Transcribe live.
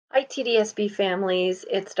Hi, TDSB families.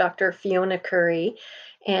 It's Dr. Fiona Curry,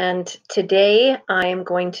 and today I'm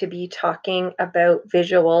going to be talking about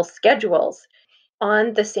visual schedules.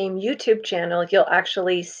 On the same YouTube channel, you'll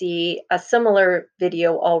actually see a similar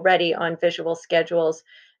video already on visual schedules,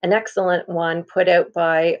 an excellent one put out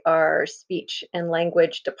by our speech and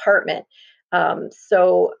language department.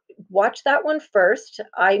 So watch that one first.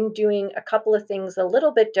 I'm doing a couple of things a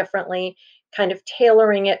little bit differently, kind of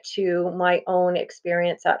tailoring it to my own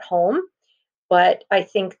experience at home, but I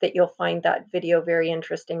think that you'll find that video very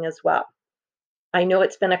interesting as well. I know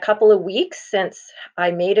it's been a couple of weeks since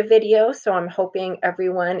I made a video, so I'm hoping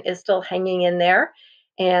everyone is still hanging in there.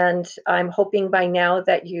 And I'm hoping by now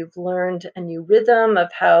that you've learned a new rhythm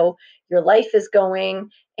of how your life is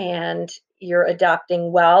going and you're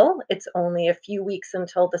adapting well. It's only a few weeks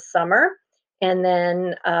until the summer, and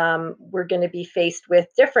then we're going to be faced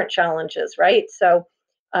with different challenges, right? So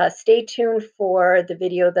stay tuned for the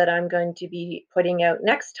video that I'm going to be putting out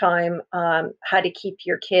next time, how to keep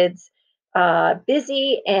your kids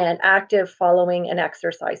busy and active following an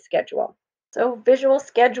exercise schedule. So, visual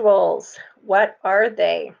schedules, what are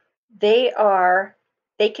they? They are,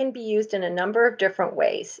 they can be used in a number of different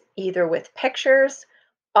ways, either with pictures,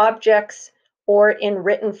 objects, or in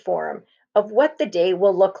written form of what the day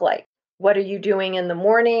will look like. What are you doing in the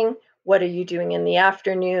morning? What are you doing in the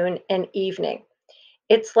afternoon and evening?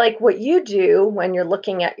 It's like what you do when you're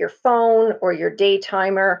looking at your phone or your day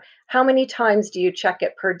timer. How many times do you check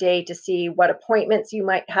it per day to see what appointments you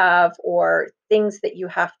might have or things that you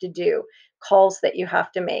have to do, calls that you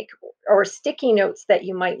have to make, or sticky notes that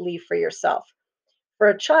you might leave for yourself? For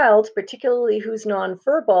a child, particularly who's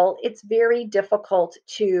nonverbal, it's very difficult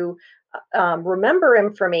to remember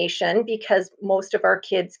information because most of our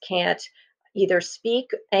kids can't either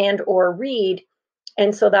speak and or read,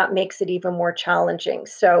 and so that makes it even more challenging.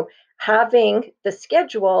 So having the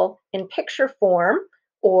schedule in picture form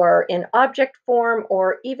or in object form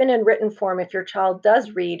or even in written form, if your child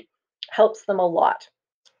does read, helps them a lot.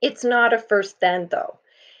 It's not a first then though.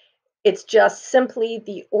 It's just simply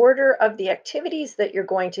the order of the activities that you're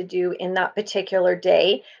going to do in that particular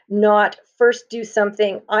day, not first do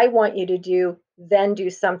something I want you to do, then do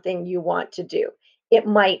something you want to do. It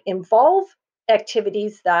might involve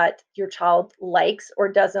activities that your child likes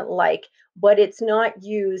or doesn't like, but it's not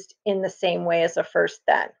used in the same way as a first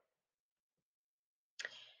then.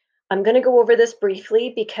 I'm going to go over this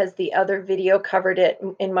briefly because the other video covered it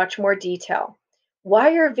in much more detail.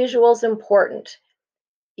 Why are visuals important?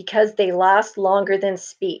 Because they last longer than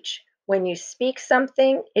speech. When you speak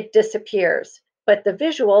something, it disappears, but the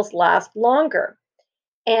visuals last longer.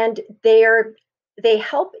 And they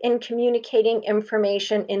help in communicating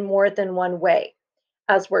information in more than one way.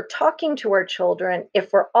 As we're talking to our children,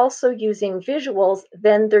 if we're also using visuals,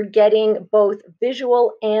 then they're getting both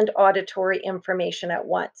visual and auditory information at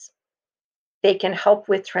once. They can help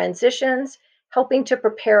with transitions, helping to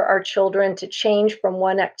prepare our children to change from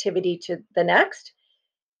one activity to the next.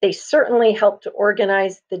 They certainly help to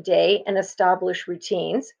organize the day and establish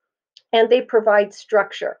routines, and they provide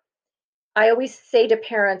structure. I always say to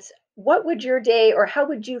parents, what would your day or how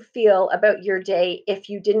would you feel about your day if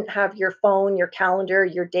you didn't have your phone, your calendar,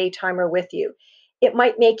 your day timer with you? It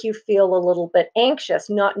might make you feel a little bit anxious,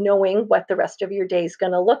 not knowing what the rest of your day is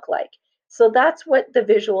going to look like. So that's what the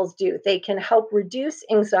visuals do. They can help reduce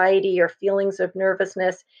anxiety or feelings of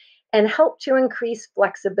nervousness and help to increase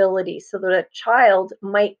flexibility so that a child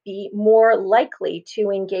might be more likely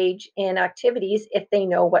to engage in activities if they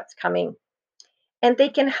know what's coming. And they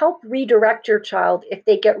can help redirect your child if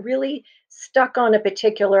they get really stuck on a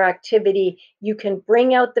particular activity. You can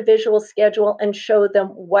bring out the visual schedule and show them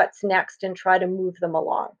what's next and try to move them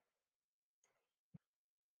along.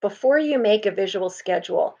 Before you make a visual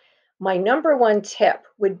schedule, my number one tip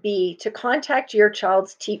would be to contact your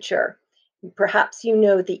child's teacher. Perhaps you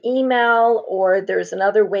know the email or there's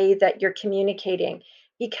another way that you're communicating,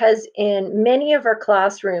 because in many of our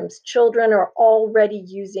classrooms, children are already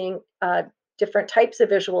using different types of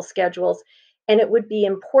visual schedules, and it would be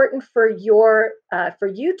important for for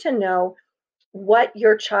you to know what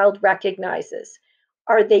your child recognizes.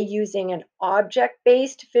 Are they using an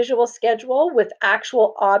object-based visual schedule with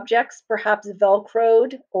actual objects, perhaps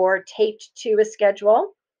Velcroed or taped to a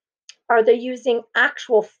schedule? Are they using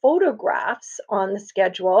actual photographs on the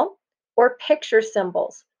schedule or picture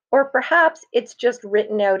symbols? Or perhaps it's just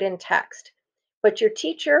written out in text. But your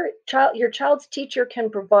child's teacher can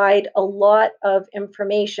provide a lot of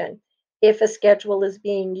information if a schedule is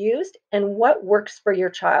being used and what works for your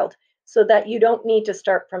child so that you don't need to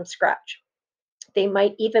start from scratch. They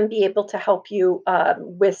might even be able to help you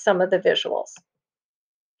with some of the visuals.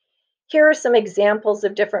 Here are some examples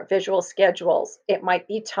of different visual schedules. It might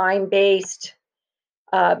be time-based,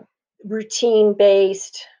 uh,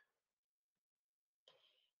 routine-based.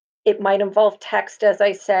 It might involve text, as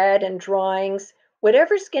I said, and drawings.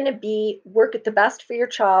 Whatever's going to be work at the best for your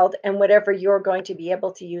child and whatever you're going to be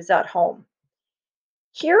able to use at home.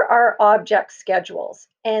 Here are object schedules,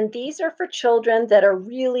 and these are for children that are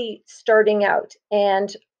really starting out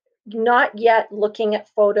and not yet looking at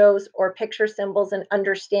photos or picture symbols and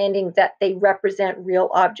understanding that they represent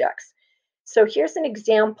real objects. So here's an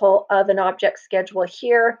example of an object schedule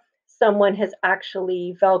here. Someone has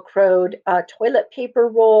actually Velcroed a toilet paper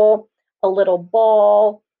roll, a little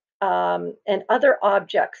ball, and other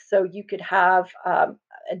objects. So you could have a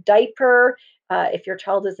diaper, if your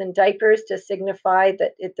child is in diapers, to signify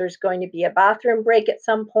that if there's going to be a bathroom break at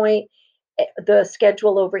some point. The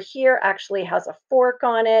schedule over here actually has a fork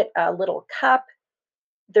on it, a little cup.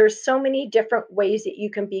 There's so many different ways that you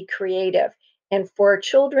can be creative. And for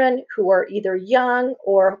children who are either young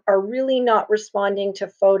or are really not responding to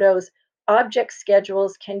photos, object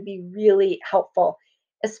schedules can be really helpful,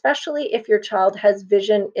 especially if your child has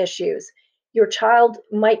vision issues. Your child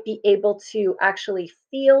might be able to actually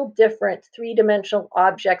feel different three-dimensional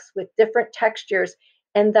objects with different textures,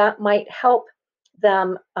 and that might help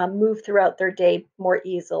them move throughout their day more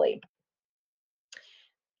easily.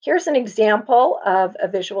 Here's an example of a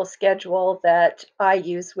visual schedule that I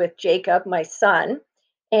use with Jacob, my son,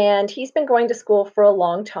 and he's been going to school for a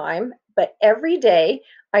long time, but every day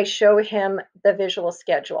I show him the visual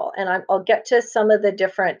schedule, and I'll get to some of the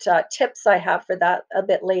different tips I have for that a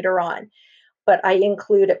bit later on. But I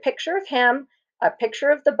include a picture of him, a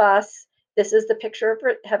picture of the bus. This is the picture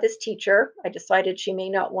of his teacher. I decided she may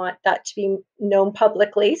not want that to be known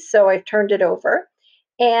publicly, so I've turned it over.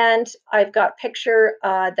 And I've got picture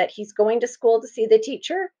that he's going to school to see the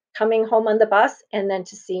teacher, coming home on the bus, and then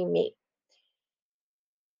to see me.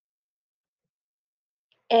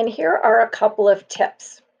 And here are a couple of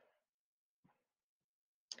tips.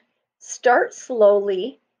 Start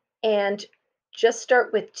slowly and just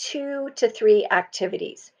start with 2 to 3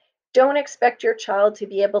 activities. Don't expect your child to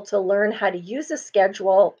be able to learn how to use a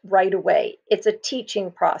schedule right away. It's a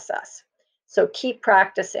teaching process. So keep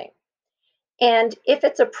practicing. And if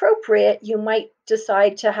it's appropriate, you might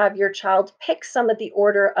decide to have your child pick some of the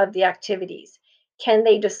order of the activities. Can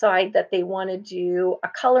they decide that they want to do a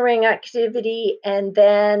coloring activity and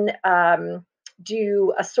then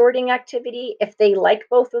do a sorting activity? If they like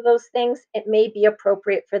both of those things, it may be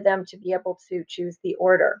appropriate for them to be able to choose the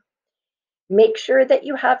order. Make sure that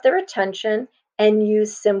you have their attention and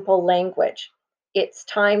use simple language. It's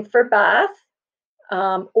time for bath,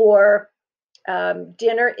 or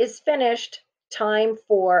dinner is finished, time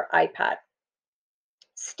for iPad.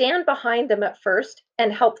 Stand behind them at first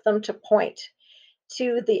and help them to point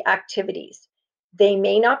to the activities. They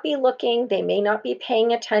may not be looking, they may not be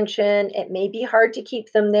paying attention, it may be hard to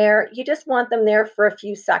keep them there. You just want them there for a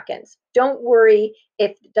few seconds. Don't worry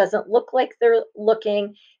if it doesn't look like they're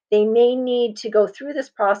looking. They may need to go through this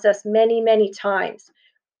process many, many times.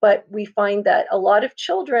 But we find that a lot of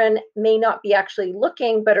children may not be actually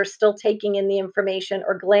looking, but are still taking in the information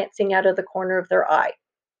or glancing out of the corner of their eye.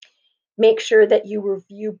 Make sure that you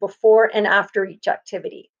review before and after each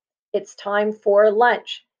activity. It's time for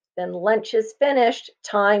lunch. Then lunch is finished,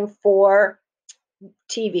 time for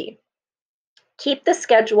TV. Keep the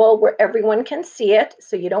schedule where everyone can see it,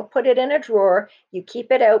 so you don't put it in a drawer. You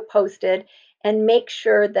keep it out posted and make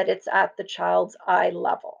sure that it's at the child's eye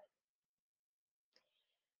level.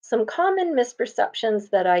 Some common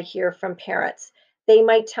misperceptions that I hear from parents. They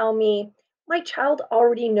might tell me, my child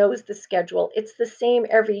already knows the schedule. It's the same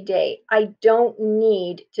every day. I don't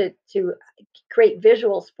need to create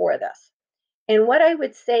visuals for this. And what I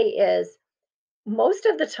would say is, most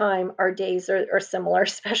of the time our days are similar,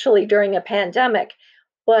 especially during a pandemic,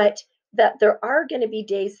 but that there are going to be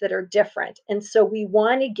days that are different. And so we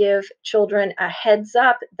want to give children a heads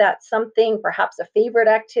up that something, perhaps a favorite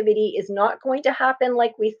activity, is not going to happen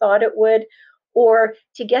like we thought it would, or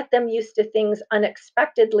to get them used to things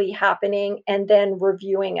unexpectedly happening and then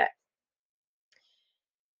reviewing it.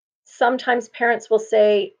 Sometimes parents will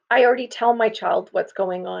say, I already tell my child what's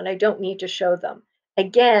going on. I don't need to show them.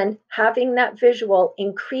 Again, having that visual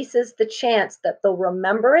increases the chance that they'll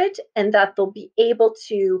remember it and that they'll be able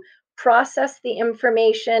to process the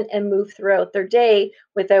information and move throughout their day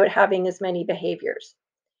without having as many behaviors.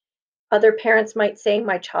 Other parents might say,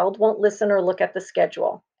 my child won't listen or look at the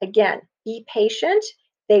schedule. Again, be patient.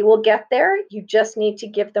 They will get there. You just need to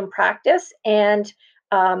give them practice and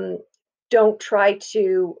don't try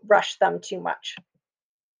to rush them too much.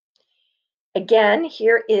 Again,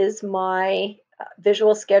 here is my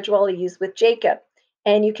visual schedule I use with Jacob.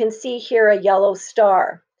 And you can see here a yellow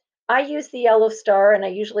star. I use the yellow star and I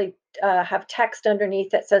usually have text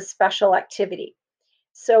underneath that says special activity.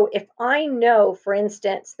 So if I know, for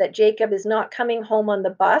instance, that Jacob is not coming home on the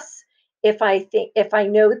bus, if I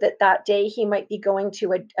know that that day he might be going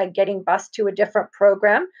to a getting bus to a different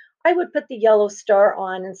program, I would put the yellow star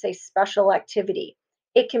on and say special activity.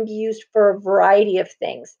 It can be used for a variety of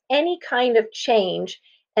things, any kind of change,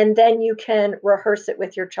 and then you can rehearse it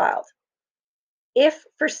with your child. If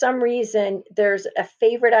for some reason there's a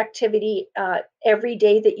favorite activity every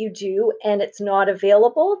day that you do and it's not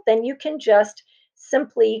available, then you can just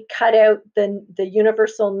simply cut out the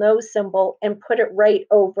universal no symbol and put it right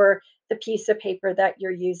over the piece of paper that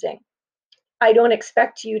you're using. I don't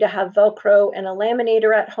expect you to have Velcro and a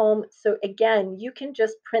laminator at home. So again, you can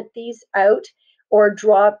just print these out or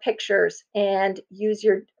draw pictures and use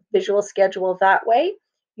your visual schedule that way.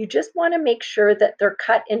 You just want to make sure that they're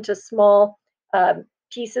cut into small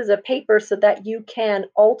pieces of paper so that you can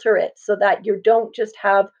alter it so that you don't just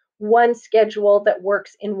have one schedule that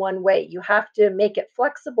works in one way. You have to make it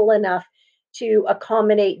flexible enough to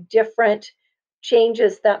accommodate different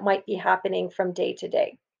changes that might be happening from day to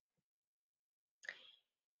day.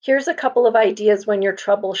 Here's a couple of ideas when you're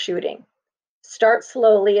troubleshooting. Start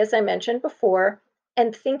slowly, as I mentioned before,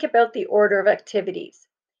 and think about the order of activities.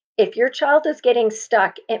 If your child is getting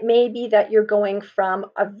stuck, it may be that you're going from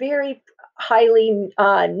a very highly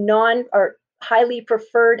non or highly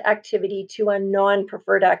preferred activity to a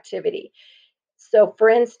non-preferred activity. So, for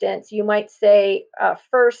instance, you might say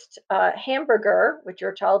first hamburger, which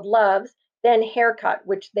your child loves, then haircut,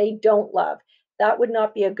 which they don't love. That would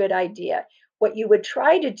not be a good idea. What you would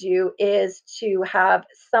try to do is to have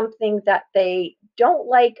something that they don't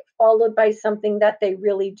like followed by something that they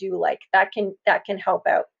really do like. That can help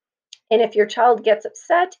out. And if your child gets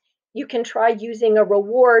upset, you can try using a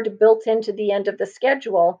reward built into the end of the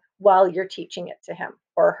schedule while you're teaching it to him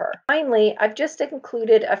or her. Finally, I've just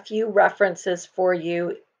included a few references for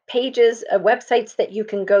you, pages, websites that you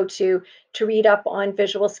can go to read up on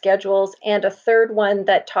visual schedules, and a third one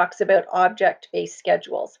that talks about object-based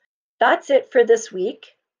schedules. That's it for this week.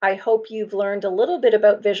 I hope you've learned a little bit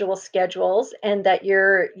about visual schedules and that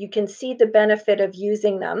you can see the benefit of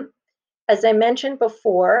using them. As I mentioned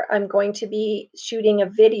before, I'm going to be shooting a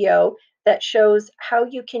video that shows how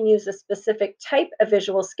you can use a specific type of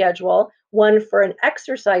visual schedule, one for an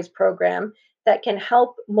exercise program that can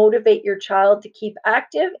help motivate your child to keep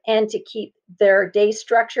active and to keep their day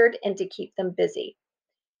structured and to keep them busy.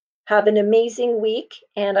 Have an amazing week,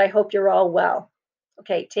 and I hope you're all well.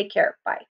 Okay, take care. Bye.